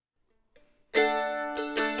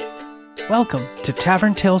Welcome to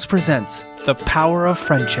Tavern Tales Presents The Power of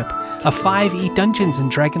Friendship, a 5e Dungeons &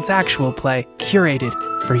 Dragons actual play curated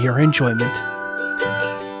for your enjoyment.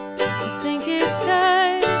 I think it's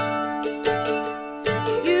time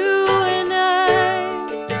you and I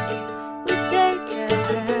would take that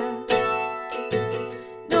path.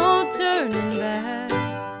 No turning back.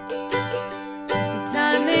 The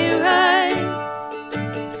time may rise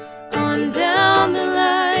on down the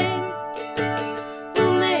line.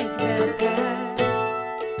 We'll make that path.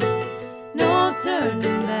 No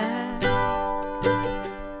turning back.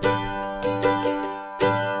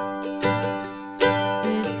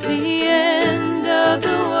 It's the end of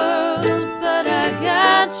the world, but I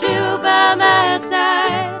got you by my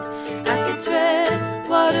side. I could tread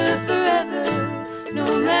water forever, no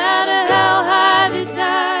matter how high the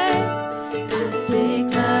tide. Just take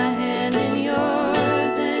my hand in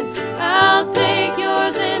yours, and I'll take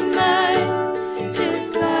yours in mine.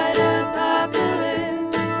 Despite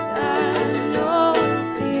apocalypse, I know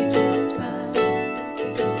it'll be just fine.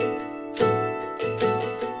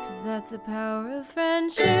 'Cause that's the power of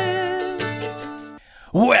friendship.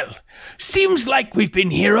 Well, seems like we've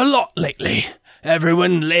been here a lot lately.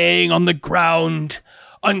 Everyone laying on the ground,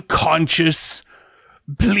 unconscious,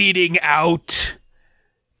 bleeding out.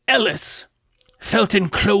 Ellis felt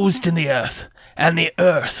enclosed in the earth, and the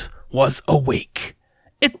earth was awake.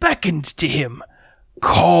 It beckoned to him,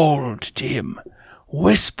 called to him,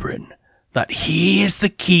 whispering that he is the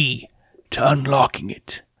key to unlocking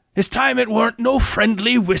it. This time it weren't no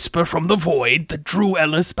friendly whisper from the void that drew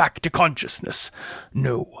Ellis back to consciousness.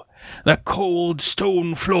 No, the cold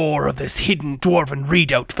stone floor of this hidden dwarven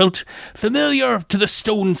redoubt felt familiar to the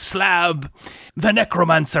stone slab the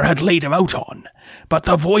necromancer had laid him out on, but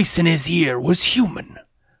the voice in his ear was human,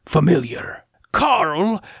 familiar.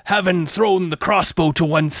 Carl, having thrown the crossbow to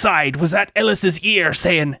one side, was at Ellis's ear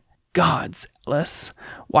saying, Gods, Ellis,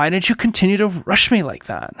 why did you continue to rush me like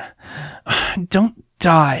that? Don't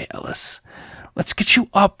die, Ellis. Let's get you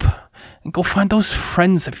up and go find those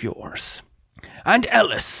friends of yours. and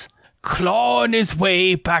Ellis, clawing his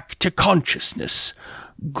way back to consciousness,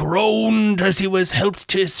 groaned as he was helped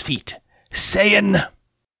to his feet, saying,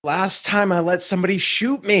 Last time I let somebody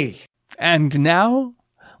shoot me. And now,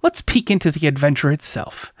 let's peek into the adventure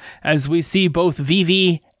itself, as we see both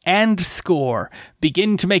Vivi and Score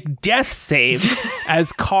begin to make death saves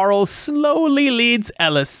as Carl slowly leads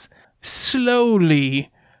Ellis, slowly,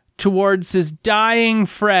 towards his dying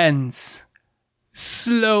friends.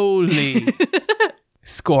 Slowly.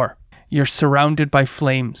 Score, you're surrounded by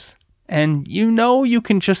flames, and you know you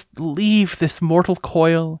can just leave this mortal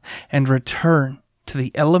coil and return to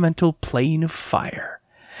the elemental plane of fire.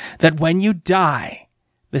 That when you die,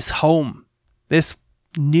 this home, this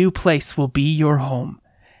new place will be your home,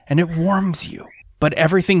 and it warms you. But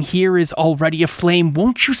everything here is already aflame.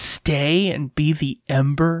 Won't you stay and be the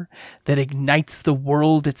ember that ignites the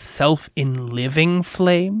world itself in living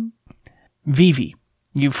flame? Vivi,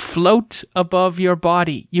 you float above your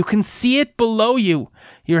body. You can see it below you.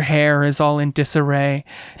 Your hair is all in disarray,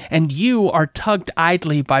 and you are tugged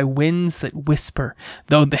idly by winds that whisper,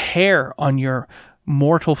 though the hair on your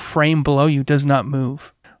mortal frame below you does not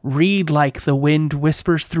move. Reed like the wind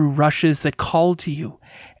whispers through rushes that call to you,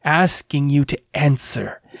 asking you to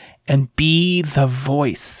answer and be the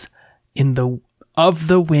voice of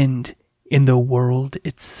the wind in the world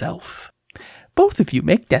itself. Both of you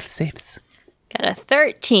make death saves. Got a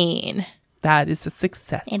 13. That is a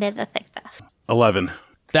success. It is a success. 11.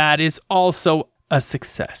 That is also a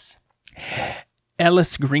success.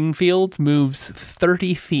 Ellis Greenfield moves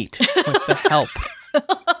 30 feet with the help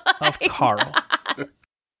of Carl.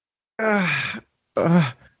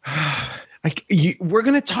 We're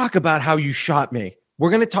going to talk about how you shot me. We're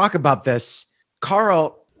going to talk about this.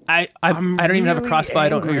 Carl, I don't even have a crossbow. angry. I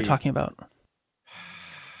don't know what you're talking about.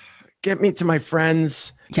 Get me to my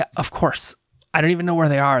friends. Yeah, of course. I don't even know where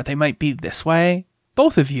they are. They might be this way.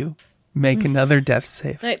 Both of you make another death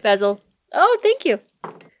save. All right, Basil. Oh, thank you.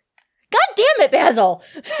 God damn it, Basil.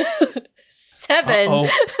 7. Uh-oh.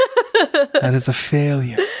 That is a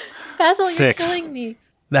failure. Basil, 6. you're killing me.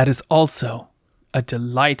 That is also a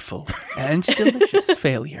delightful and delicious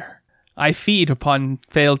failure. I feed upon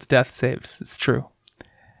failed death saves. It's true.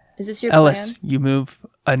 Is this your Ellis, plan? you move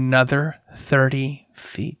another 30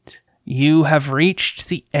 feet. You have reached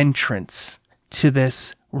the entrance to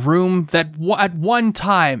this room that at one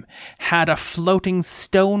time had a floating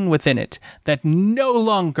stone within it that no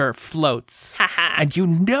longer floats. Haha. And you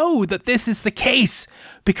know that this is the case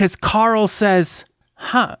because Carl says,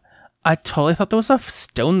 I totally thought there was a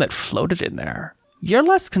stone that floated in there. You're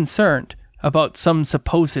less concerned about some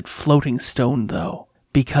supposed floating stone, though,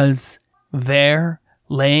 because There,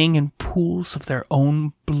 laying in pools of their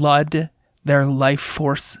own blood, their life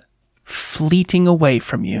force fleeting away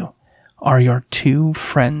from you, are your two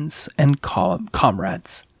friends and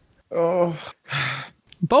comrades. Oh.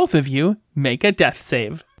 Both of you make a death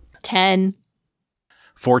save. 10.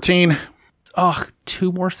 14. Ugh,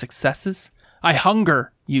 2 more successes? I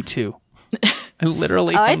hunger, you two. I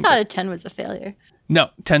literally Oh, I hunger. thought a 10 was a failure. No,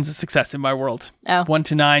 10's a success in my world. Oh. 1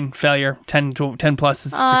 to 9, failure. 10 plus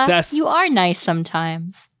is a success. You are nice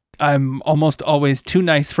sometimes. I'm almost always too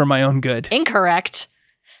nice for my own good. Incorrect.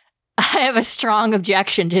 I have a strong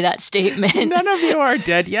objection to that statement. None of you are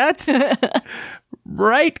dead yet.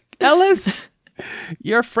 Right, Ellis?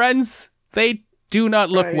 Your friends, they do not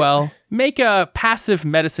look Right. well. Make a passive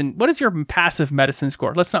medicine. What is your passive medicine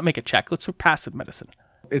score? Let's not make a check. Let's do passive medicine.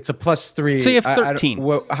 It's a +3. So you have I don't- 13.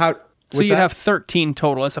 how? So what's you'd that? have 13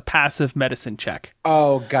 total as a passive medicine check.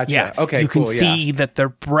 Oh, gotcha. Yeah. Okay, You can cool. see that their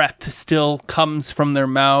breath still comes from their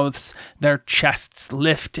mouths. Their chests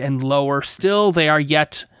lift and lower. Still, they are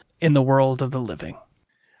yet in the world of the living.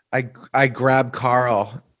 I grab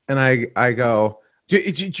Carl and I go, do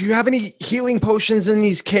you have any healing potions in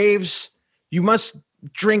these caves? You must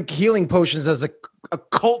drink healing potions as a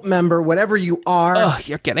cult member, whatever you are. Ugh,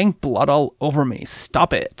 you're getting blood all over me.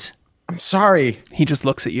 Stop it. I'm sorry. He just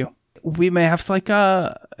looks at you. We may have like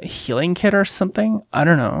a healing kit or something. I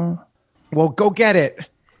don't know. Well, go get it.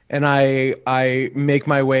 And I make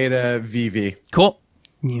my way to Vivi Cool.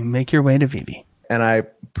 You make your way to Vivi. and I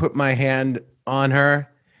put my hand on her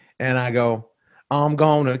and I go, I'm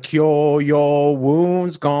gonna cure your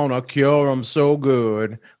wounds, gonna cure them so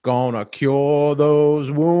good, gonna cure those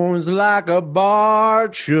wounds like a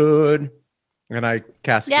bard should. And I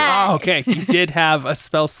cast cure. Yeah. Oh, okay. You did have a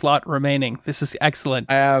spell slot remaining. This is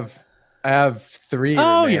excellent. I have 3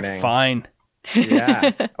 Oh, remaining. you're fine.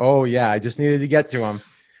 Yeah. Oh, yeah. I just needed to get to him.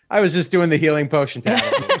 I was just doing the healing potion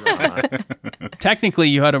tab. Technically,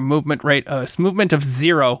 you had a movement of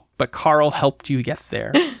 0, but Carl helped you get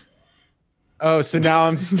there. Oh, so now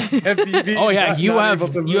I'm stuck at BB. Oh yeah, not you able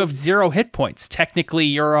to have move. 0 hit points. Technically,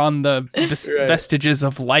 you're on the Right. vestiges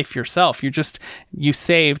of life yourself. You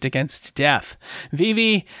saved against death.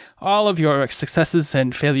 Vivi, all of your successes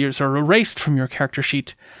and failures are erased from your character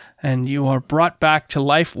sheet, and you are brought back to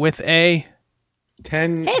life with a.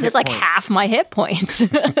 10. Hey, hit that's like points. half my hit points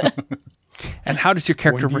And how does your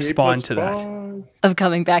character 28 respond plus to that? 5. of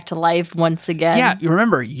coming back to life once again. Yeah, you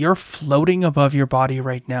remember, you're floating above your body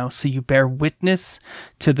right now, so you bear witness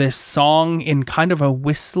to this song in kind of a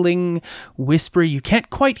whistling whisper. You can't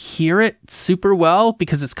quite hear it super well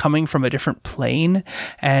because it's coming from a different plane.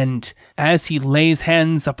 And as he lays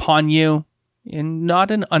hands upon you, in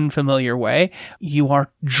not an unfamiliar way, you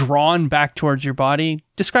are drawn back towards your body.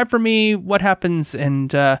 Describe for me what happens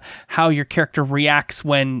and how your character reacts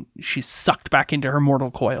when she's sucked back into her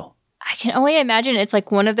mortal coil. I can only imagine it's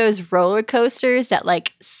like one of those roller coasters that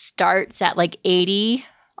like starts at like 80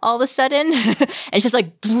 all of a sudden. And it's just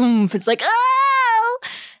like boom. It's like, oh!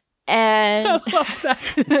 And Love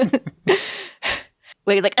that.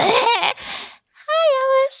 we're like, hi,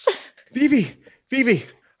 Alice. Vivi,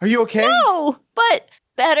 are you okay? No, but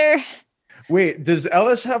better. Wait, does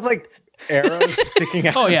Ellis have like arrows sticking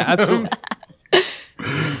out? Oh yeah, absolutely.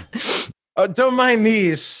 Don't mind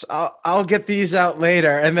these. I'll get these out later.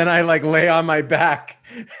 And then I like lay on my back.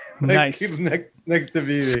 Nice. next to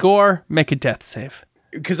Vivi. Score, make a death save.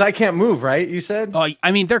 Because I can't move, right? You said? Oh,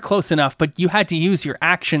 I mean, they're close enough, but you had to use your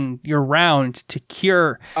action, your round, to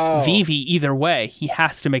cure Oh. Vivi either way. He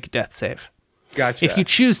has to make a death save. Gotcha. If you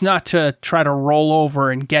choose not to try to roll over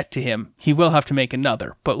and get to him, he will have to make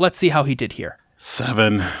another. But let's see how he did here.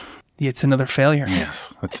 7. It's another failure.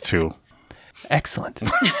 Yes, that's 2. Excellent.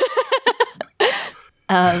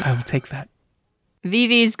 I will take that.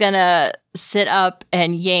 Vivi's gonna sit up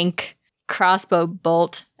and yank crossbow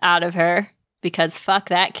bolt out of her because fuck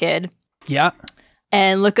that kid. Yeah.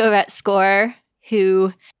 And look over at Score,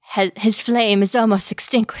 who his flame is almost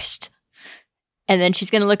extinguished. And then she's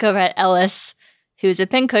gonna look over at Ellis, who's a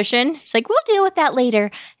pincushion. She's like, we'll deal with that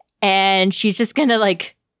later. And she's just gonna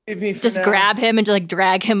like Leave me for just now. grab him and like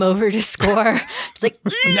drag him over to Score. It's like,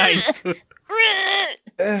 Nice.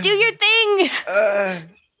 do your thing,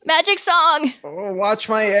 magic song. Oh, watch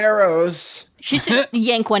my arrows. She's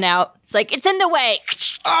yank one out. It's like, it's in the way.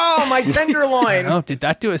 Oh, my tenderloin. Oh, did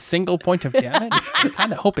that do a single point of damage? I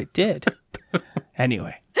kind of hope it did.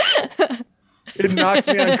 Anyway. It knocks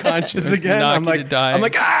me unconscious again. Knock I'm you like, to die. I'm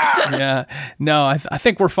like, ah. Yeah. No, I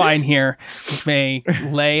think we're fine here. We may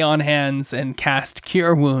lay on hands and cast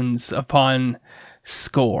Cure Wounds upon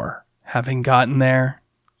Score, having gotten there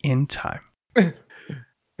in time.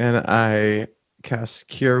 And I cast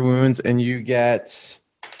Cure Wounds, and you get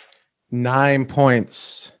 9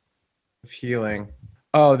 points of healing.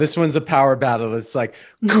 Oh, this one's a power battle. It's like,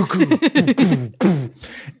 cuckoo, boo, boo, boo.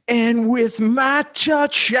 And with my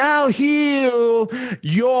touch, I'll heal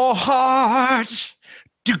your heart.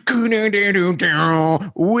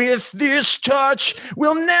 With this touch,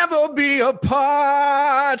 we'll never be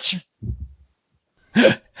apart.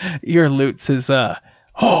 Your lute says,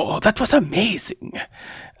 oh, that was amazing.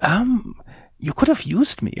 You could have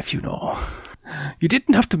used me if you know. You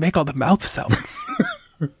didn't have to make all the mouth sounds.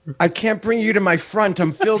 I can't bring you to my front.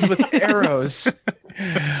 I'm filled with arrows.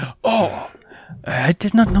 Oh, I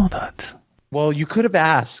did not know that. Well, you could have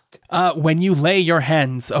asked. When you lay your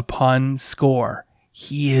hands upon Score,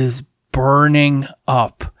 he is burning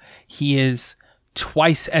up. He is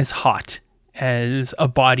twice as hot as a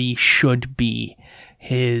body should be.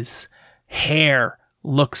 His hair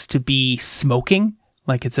looks to be smoking,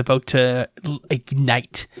 like it's about to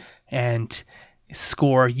ignite. And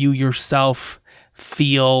Score, you yourself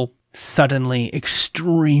feel suddenly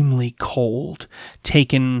extremely cold,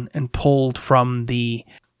 taken and pulled from the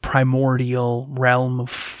primordial realm of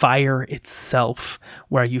fire itself,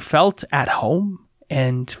 where you felt at home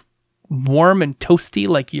and warm and toasty,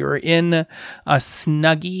 like you're in a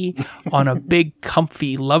Snuggie on a big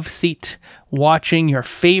comfy love seat watching your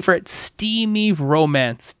favorite steamy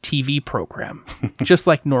romance TV program, just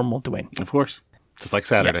like normal, Dwayne. Of course. Just like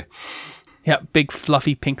Saturday. Yeah, big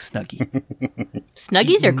fluffy pink Snuggie. Snuggies are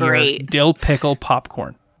Eating your great. dill pickle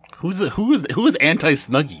popcorn. Who is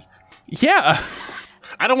anti-Snuggie? Yeah.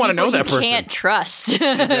 I don't want to know People that person. You can't trust.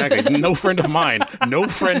 Exactly. No friend of mine. No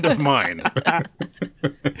friend of mine.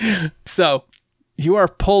 So you are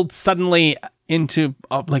pulled suddenly into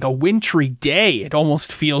like a wintry day. It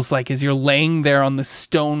almost feels like as you're laying there on the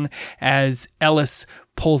stone, as Ellis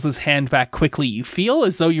pulls his hand back quickly, you feel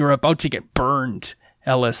as though you're about to get burned,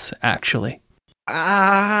 Ellis, actually.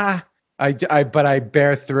 But I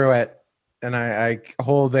bear through it, and I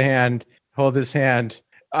hold his hand.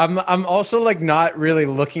 I'm also like not really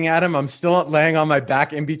looking at him. I'm still laying on my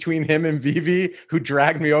back in between him and Vivi, who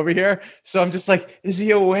dragged me over here. So I'm just like, is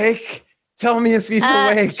he awake? Tell me if he's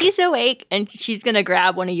awake. He's awake, and she's gonna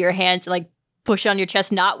grab one of your hands and like push on your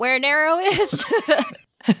chest, not where an arrow is.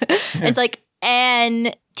 It's like,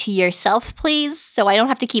 and to yourself, please, so I don't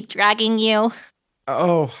have to keep dragging you.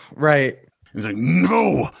 Oh, right. He's like,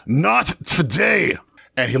 no, not today.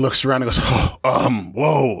 And he looks around and goes,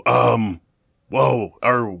 whoa,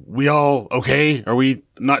 are we all okay? Are we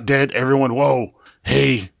not dead? Everyone, whoa,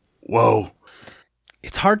 hey, whoa.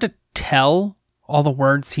 It's hard to tell all the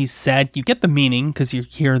words he said. You get the meaning because you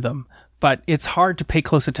hear them, but it's hard to pay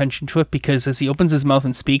close attention to it because as he opens his mouth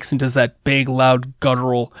and speaks and does that big, loud,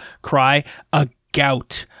 guttural cry, a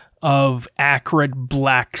gout of acrid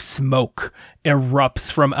black smoke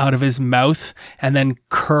erupts from out of his mouth and then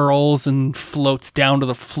curls and floats down to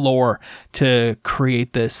the floor to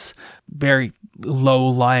create this very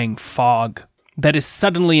low-lying fog that is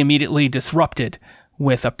suddenly immediately disrupted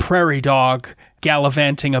with a prairie dog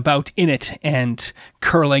gallivanting about in it and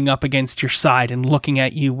curling up against your side and looking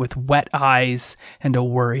at you with wet eyes and a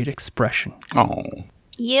worried expression. Oh.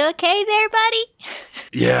 You okay there, buddy?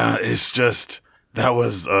 Yeah, it's just, that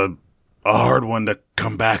was a hard one to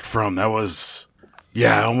come back from. I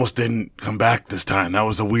almost didn't come back this time. That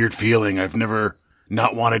was a weird feeling. I've never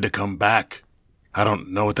not wanted to come back. I don't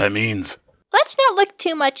know what that means. Let's not look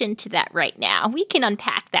too much into that right now. We can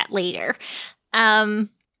unpack that later.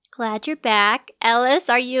 Glad you're back. Ellis,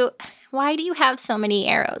 why do you have so many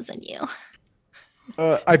arrows in you?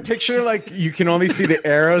 I picture like you can only see the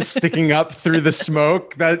arrows sticking up through the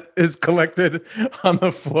smoke that is collected on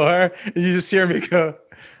the floor. And you just hear me go,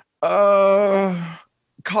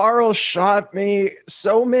 Carl shot me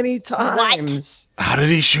so many times. What? How did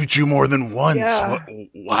he shoot you more than once? Yeah.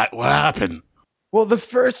 What happened? Well, the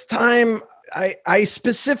first time I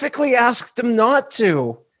specifically asked him not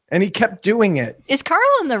to, and he kept doing it. Is Carl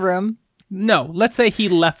in the room? No, let's say he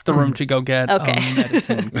left the room to go get Okay. a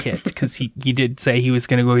medicine kit because he did say he was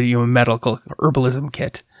going to go get you a medical herbalism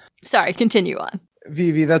kit. Sorry, continue on.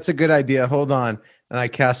 Vivi, that's a good idea. Hold on. And I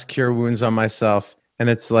cast Cure Wounds on myself. And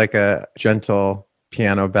it's like a gentle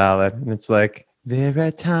piano ballad. And it's like, there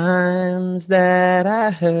are times that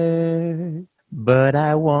I hurt, but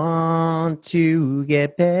I want to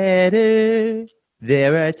get better.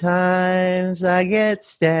 There are times I get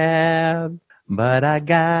stabbed, but I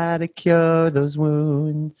gotta cure those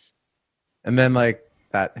wounds. And then like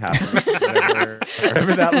that happens.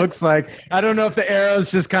 whatever that looks like. I don't know if the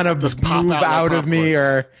arrows just kind of Just pop move out like out of me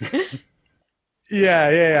or...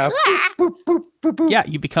 Yeah. Boop, boop, boop. boop, boop. Yeah,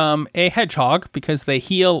 you become a hedgehog because they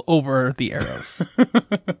heal over the arrows.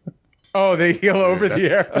 Oh, they heal over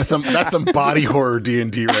the air. That's some body horror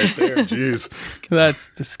D&D right there. Jeez.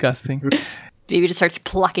 That's disgusting. Baby just starts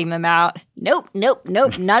plucking them out. Nope,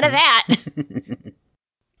 none of that.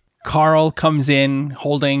 Carl comes in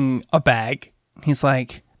holding a bag. He's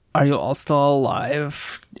like, "Are you all still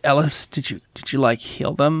alive? Ellis, did you like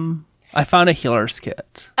heal them? I found a healer's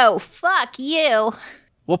kit." Oh, fuck you.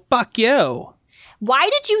 Well, fuck you. Why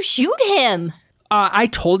did you shoot him? I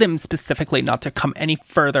told him specifically not to come any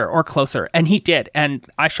further or closer, and he did, and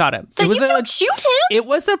I shot him. So you don't shoot him? It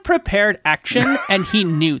was a prepared action, and he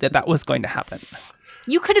knew that was going to happen.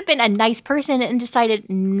 You could have been a nice person and decided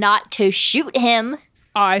not to shoot him.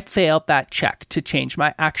 I failed that check to change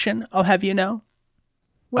my action, I'll have you know.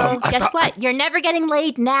 Well, guess what? You're never getting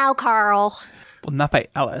laid now, Carl. Well, not by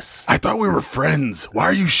Ellis. I thought we were friends. Why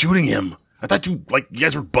are you shooting him? I thought you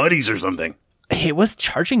guys were buddies or something. He was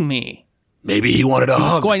charging me. Maybe he wanted a He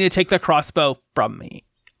was hug. going to take the crossbow from me.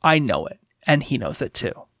 I know it, and he knows it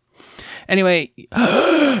too. Anyway,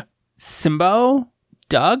 Simbo?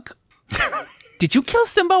 Doug? Did you kill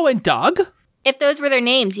Simbo and Doug? If those were their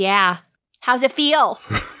names, yeah. How's it feel?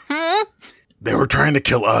 They were trying to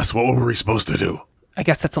kill us. What were we supposed to do? I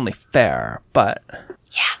guess that's only fair, but...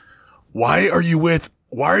 Why are you with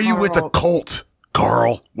a cult,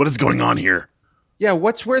 Carl? What is going on here? Yeah,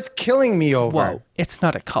 what's worth killing me over? Whoa, it's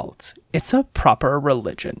not a cult. It's a proper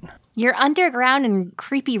religion. You're underground in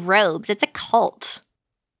creepy robes. It's a cult.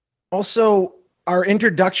 Also, our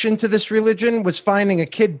introduction to this religion was finding a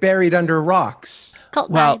kid buried under rocks.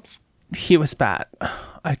 Cult Well, vibes. he was bad.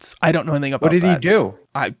 I don't know anything about What did he that. do?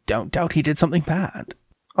 I don't doubt he did something bad.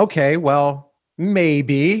 Okay, well,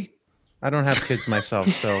 maybe. I don't have kids myself,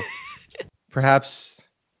 so perhaps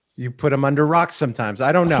you put them under rocks sometimes.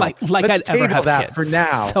 I don't know. Like Let's I'd ever table have that kids. for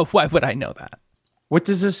now. So why would I know that? What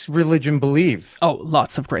does this religion believe? Oh,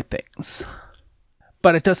 lots of great things.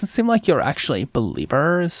 But it doesn't seem like you're actually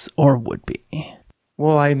believers or would be.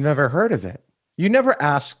 Well, I never heard of it. You never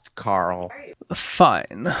asked Carl.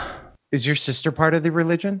 Fine. Is your sister part of the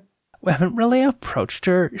religion? We haven't really approached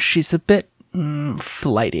her. She's a bit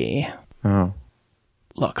flighty. Oh.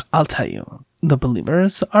 Look, I'll tell you. The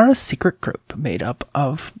Believers are a secret group made up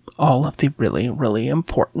of all of the really, really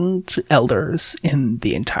important elders in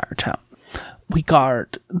the entire town. We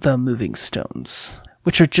guard the moving stones,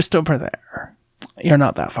 which are just over there. You're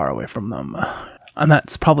not that far away from them. And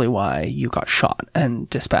that's probably why you got shot and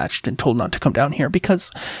dispatched and told not to come down here,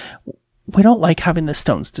 because we don't like having the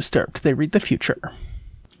stones disturbed. They read the future.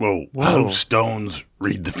 Whoa. How do stones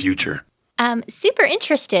read the future? Super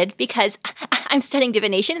interested because I'm studying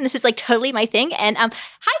divination and this is like totally my thing. And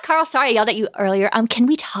hi Carl, sorry I yelled at you earlier. Can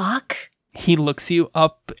we talk? He looks you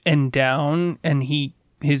up and down, and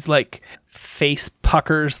his like face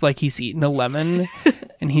puckers like he's eaten a lemon,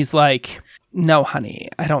 and he's like, "No, honey,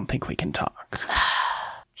 I don't think we can talk."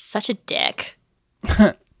 Such a dick.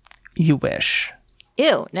 You wish.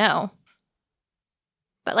 Ew, no.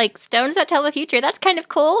 But like stones that tell the future, that's kind of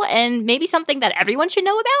cool and maybe something that everyone should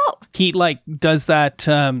know about. He like does that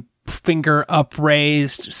finger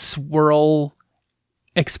upraised swirl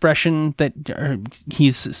expression that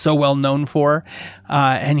he's so well known for,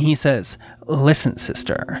 and he says, "Listen,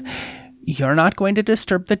 sister, you're not going to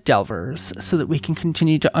disturb the Delvers so that we can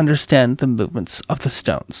continue to understand the movements of the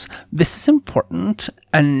stones. This is important,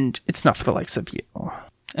 and it's not for the likes of you."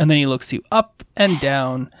 And then he looks you up and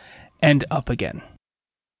down and up again.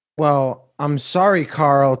 Well, I'm sorry,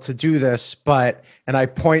 Carl, to do this, and I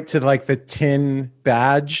point to like the tin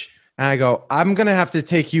badge and I go, "I'm going to have to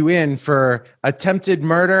take you in for attempted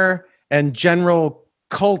murder and general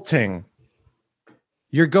culting.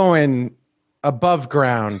 You're going above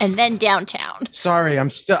ground." And then downtown. Sorry,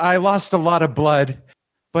 I lost a lot of blood,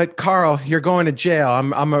 but Carl, you're going to jail.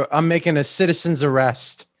 I'm making a citizen's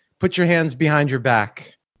arrest. Put your hands behind your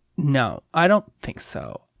back. No, I don't think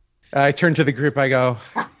so. I turn to the group. I go,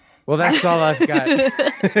 "Well, that's all I've got."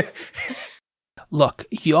 Look,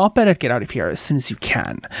 you all better get out of here as soon as you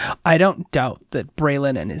can. I don't doubt that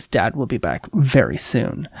Braylon and his dad will be back very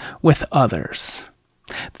soon with others.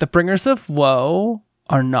 The bringers of woe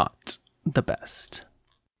are not the best.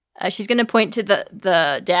 She's going to point to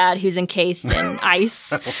the dad who's encased in ice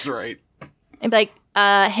That's right. and be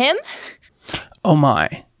like, him? Oh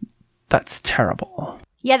my, that's terrible.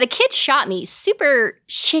 Yeah, the kid shot me. Super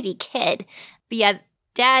shitty kid. But yeah,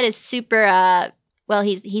 dad is super, well,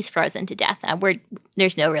 he's frozen to death.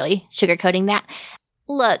 There's no really sugarcoating that.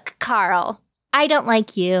 Look, Carl, I don't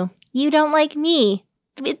like you. You don't like me.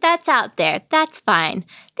 That's out there. That's fine.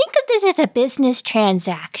 Think of this as a business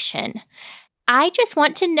transaction. I just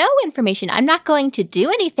want to know information. I'm not going to do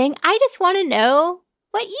anything. I just want to know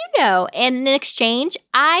what you know. And in exchange,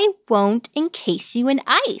 I won't encase you in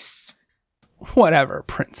ice. Whatever,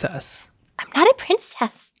 princess. I'm not a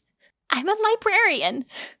princess. I'm a librarian.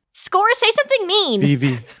 Score, say something mean.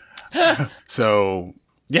 Vivi. So,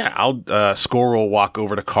 yeah, Score will walk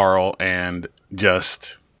over to Carl and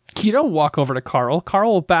just... You don't walk over to Carl.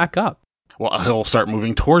 Carl will back up. Well, he'll start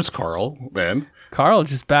moving towards Carl then. Carl will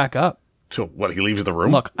just back up. So, what, he leaves the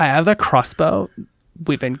room? Look, I have the crossbow.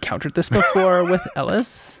 We've encountered this before with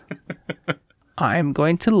Ellis. I'm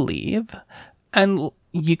going to leave. And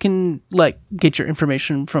you can, get your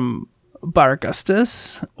information from Bar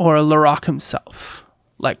Augustus or Larock himself.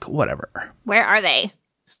 Whatever. Where are they?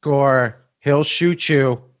 Score. He'll shoot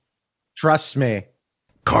you. Trust me.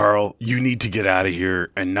 Carl, you need to get out of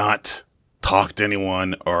here and not talk to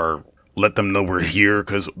anyone or let them know we're here,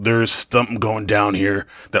 because there's something going down here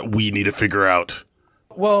that we need to figure out.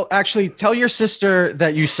 Well, actually, tell your sister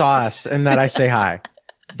that you saw us and that I say hi.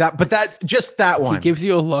 That one. He gives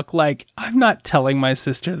you a look like, I'm not telling my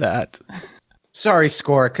sister that. Sorry,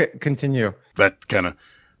 Score. Continue. That kind of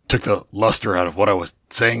took the luster out of what I was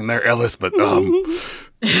saying there, Ellis, but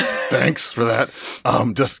thanks for that.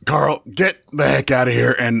 Just, Carl, get the heck out of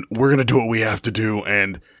here, and we're going to do what we have to do,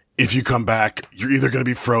 and if you come back, you're either going to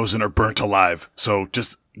be frozen or burnt alive. So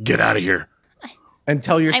just get out of here. And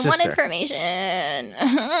tell your I sister. want information.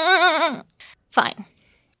 Fine.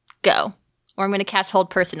 Go. Or I'm going to cast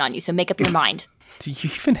Hold Person on you, so make up your mind. Do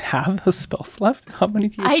you even have those spells left? How many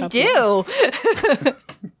do you have I do.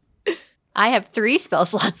 I have 3 spell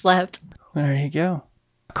slots left. There you go.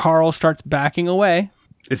 Carl starts backing away.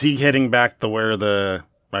 Is he heading back to where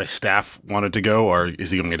my staff wanted to go, or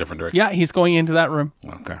is he going a different direction? Yeah, he's going into that room.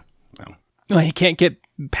 Okay. No. Well, he can't get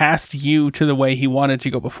past you to the way he wanted to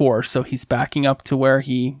go before, so he's backing up to where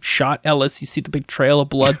he shot Ellis. You see the big trail of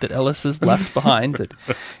blood that Ellis has left behind, that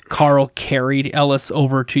Carl carried Ellis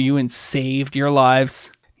over to you and saved your lives.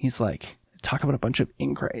 He's like, talk about a bunch of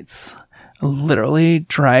ingrates. Literally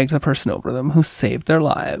dragged the person over them who saved their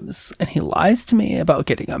lives, and he lies to me about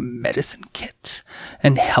getting a medicine kit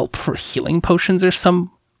and help for healing potions or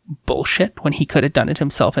some bullshit when he could have done it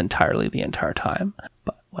himself entirely the entire time.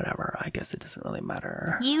 But whatever, I guess it doesn't really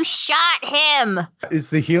matter. You shot him. Is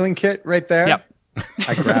the healing kit right there? Yep.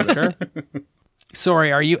 I grab it. Sure.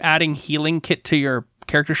 Sorry, are you adding healing kit to your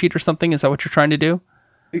character sheet or something? Is that what you're trying to do?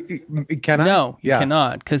 Can I? No, you Yeah.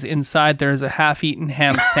 cannot, because inside there's a half-eaten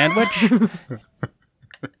ham sandwich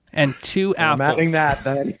and 2 apples. I'm adding that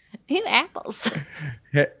then. 2 apples.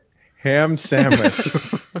 Ham sandwich.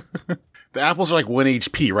 The apples are like 1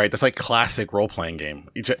 HP, right? That's like classic role-playing game.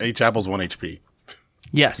 Each apple's 1 HP.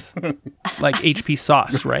 Yes, like HP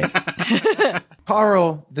sauce, right?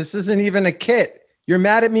 Carl, this isn't even a kit. You're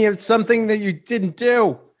mad at me at something that you didn't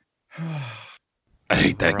do. I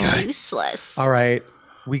hate that guy. Useless. All right.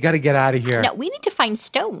 We got to get out of here. No, we need to find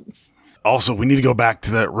stones. Also, we need to go back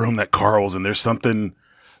to that room that Carl's in. There's something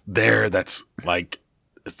there that's like,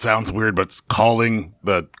 it sounds weird, but it's calling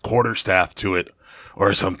the quarterstaff to it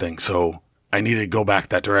or something. So I need to go back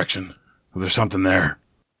that direction. There's something there.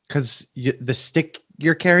 Because the stick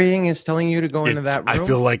you're carrying is telling you to go into that room? I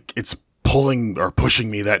feel like it's pulling or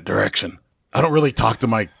pushing me that direction. I don't really talk to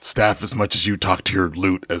my staff as much as you talk to your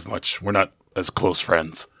loot as much. We're not as close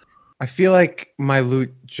friends. I feel like my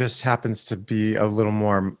loot just happens to be a little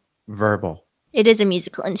more verbal. It is a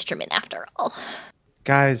musical instrument after all.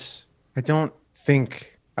 Guys, I don't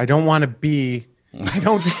think. We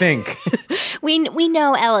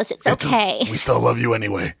know, Ellis. It's okay. We still love you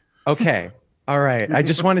anyway. Okay. All right. I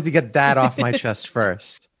just wanted to get that off my chest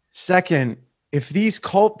first. Second, if these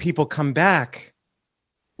cult people come back,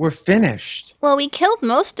 we're finished. Well, we killed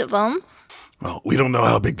most of them. Well, we don't know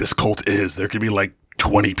how big this cult is. There could be like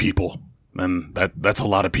 20 people. And that's a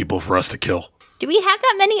lot of people for us to kill. Do we have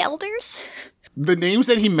that many elders? The names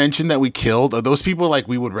that he mentioned that we killed, are those people like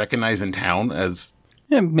we would recognize in town as...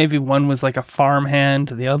 Yeah, maybe one was like a farmhand,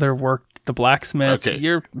 the other worked the blacksmith. Okay.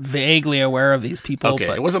 You're vaguely aware of these people. Okay,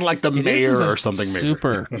 but it wasn't like the mayor isn't a or something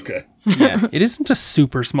super. Okay. Yeah, it isn't a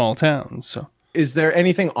super small town. So Is there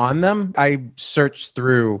anything on them? I searched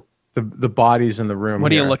through the bodies in the room.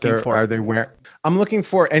 What are you here. looking for? Are they I'm looking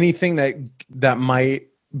for anything that might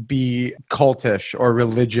be cultish or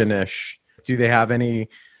religionish. Do they have any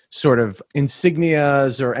sort of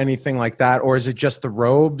insignias or anything like that, or is it just the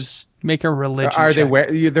robes? make a religion. Are they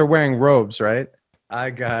check. they're wearing robes, right?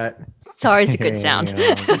 I got. It's always a good sound.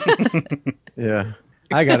 Yeah,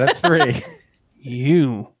 I got a 3.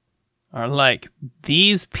 You are like,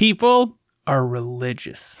 these people are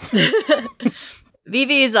religious.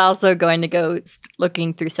 Vivi is also going to go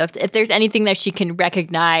looking through stuff. If there's anything that she can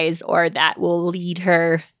recognize or that will lead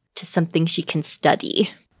her to something she can study.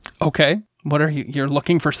 Okay. What are you? You're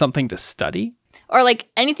looking for something to study? Or like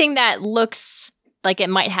anything that looks like it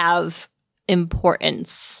might have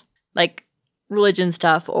importance, like religion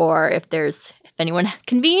stuff, or if anyone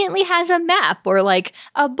conveniently has a map or like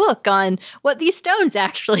a book on what these stones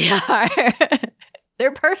actually are.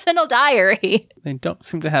 Their personal diary. They don't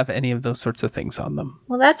seem to have any of those sorts of things on them.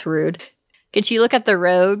 Well, that's rude. Can she look at the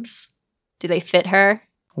robes? Do they fit her?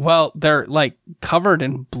 Well, they're like covered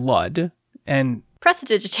in blood and...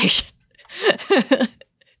 Prestidigitation.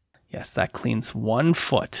 Yes, that cleans 1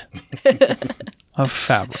 foot of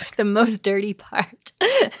fabric. The most dirty part.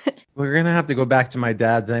 We're going to have to go back to my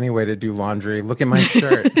dad's anyway to do laundry. Look at my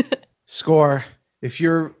shirt. Score. If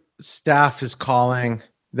your staff is calling,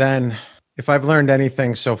 then if I've learned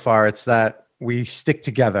anything so far, it's that we stick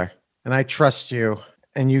together. And I trust you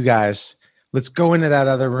and you guys. Let's go into that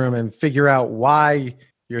other room and figure out why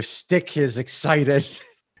your stick is excited.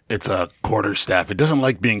 It's a quarterstaff. It doesn't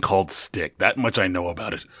like being called stick. That much I know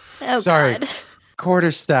about it. Oh, Sorry. God.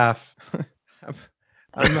 Quarterstaff.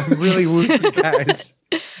 I'm really woozy, guys.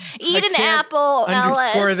 Eat an apple,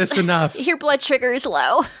 underscore Ellis. this enough. Your blood sugar is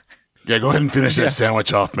low. Yeah, go ahead and finish that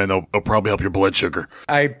sandwich off, man. It'll probably help your blood sugar.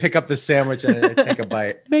 I pick up the sandwich and I take a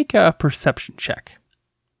bite. Make a perception check.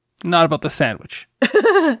 Not about the sandwich.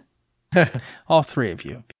 All 3 of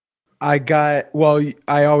you. I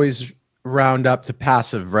always round up to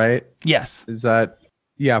passive, right? Yes. Is that,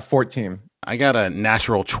 14. I got a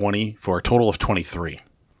natural 20 for a total of 23.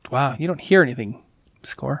 Wow, you don't hear anything.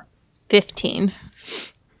 Score. 15.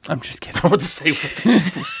 I'm just kidding. I want to say,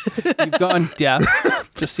 You've gone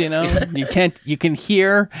deaf, just so you know. You can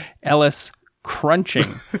hear Ellis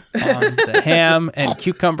crunching on the ham and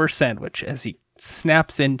cucumber sandwich as he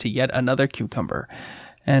snaps into yet another cucumber.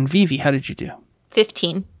 And Vivi, how did you do?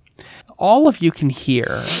 15. All of you can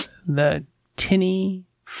hear the tinny,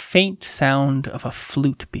 faint sound of a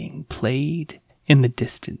flute being played in the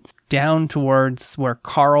distance, down towards where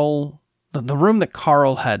Carl, the room that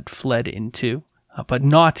Carl had fled into, but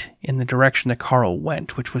not in the direction that Carl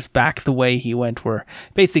went, which was back the way he went, where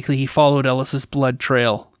basically he followed Ellis's blood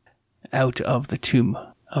trail out of the Tomb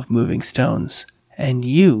of Moving Stones. And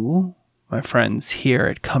you, my friends, hear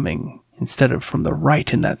it coming, instead of from the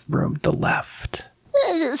right in that room, the left.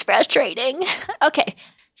 This is frustrating. Okay,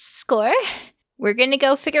 Score. We're going to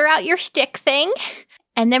go figure out your stick thing,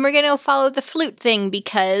 and then we're going to follow the flute thing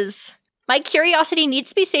because my curiosity needs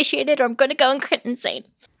to be satiated or I'm going to go insane.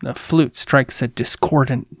 The flute strikes a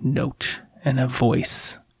discordant note and a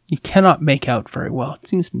voice you cannot make out very well. It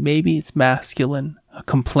seems maybe it's masculine.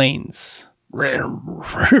 Complains.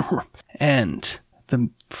 And the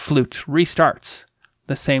flute restarts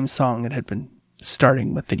the same song it had been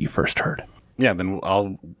starting with that you first heard. yeah, then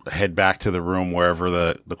I'll head back to the room wherever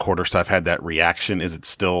the quarterstaff had that reaction. Is it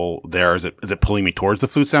still there? Is it pulling me towards the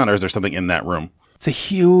flute sound, or is there something in that room? It's a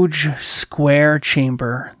huge square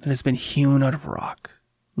chamber that has been hewn out of rock.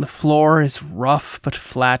 The floor is rough but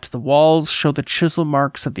flat. The walls show the chisel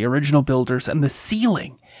marks of the original builders, and the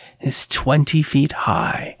ceiling is 20 feet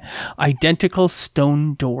high. Identical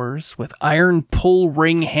stone doors with iron pull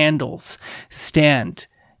ring handles stand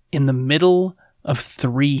in the middle of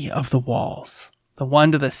 3 of the walls. The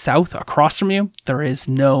one to the south across from you, there is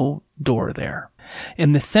no door there.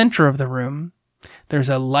 In the center of the room, there's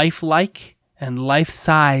a lifelike and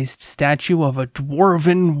life-sized statue of a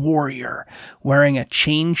dwarven warrior wearing a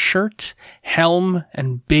chain shirt, helm,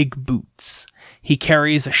 and big boots. He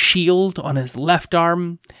carries a shield on his left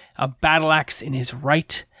arm, a battle axe in his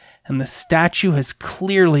right, and the statue has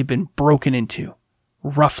clearly been broken into,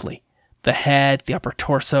 roughly. The head, the upper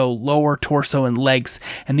torso, lower torso, and legs,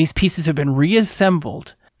 and these pieces have been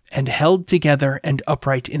reassembled and held together and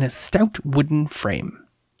upright in a stout wooden frame.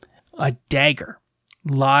 A dagger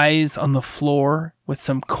lies on the floor with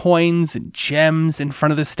some coins and gems in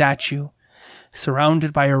front of the statue,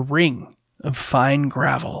 surrounded by a ring of fine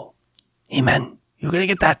gravel. Hey man, you gotta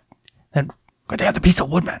get that gotta get the piece of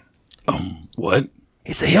wood, man. What?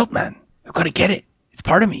 It's a hilt, man. You gotta get it. It's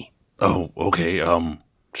part of me. Oh, okay.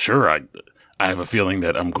 Sure. I have a feeling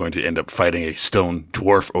that I'm going to end up fighting a stone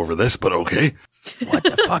dwarf over this, but okay. What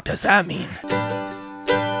the fuck does that mean?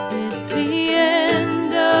 It's the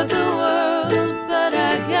end of the world, but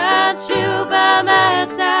I got you by my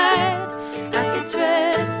side. I could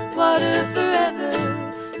tread water forever,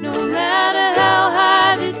 no matter how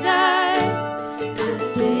high the tide.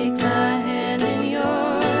 Just take my hand in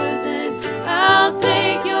yours, and I'll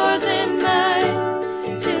take yours in mine.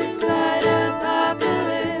 Despite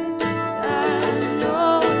apocalypse, I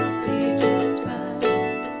know it'll be just fine.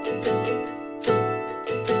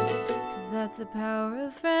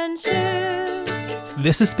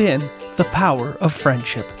 This has been The Power of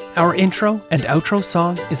Friendship. Our intro and outro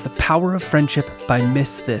song is The Power of Friendship by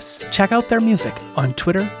Miss This. Check out their music on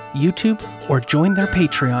Twitter, YouTube, or join their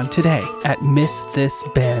Patreon today at Miss This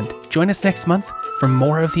Band. Join us next month for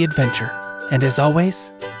more of the adventure. And as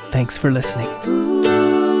always, thanks for listening. Ooh.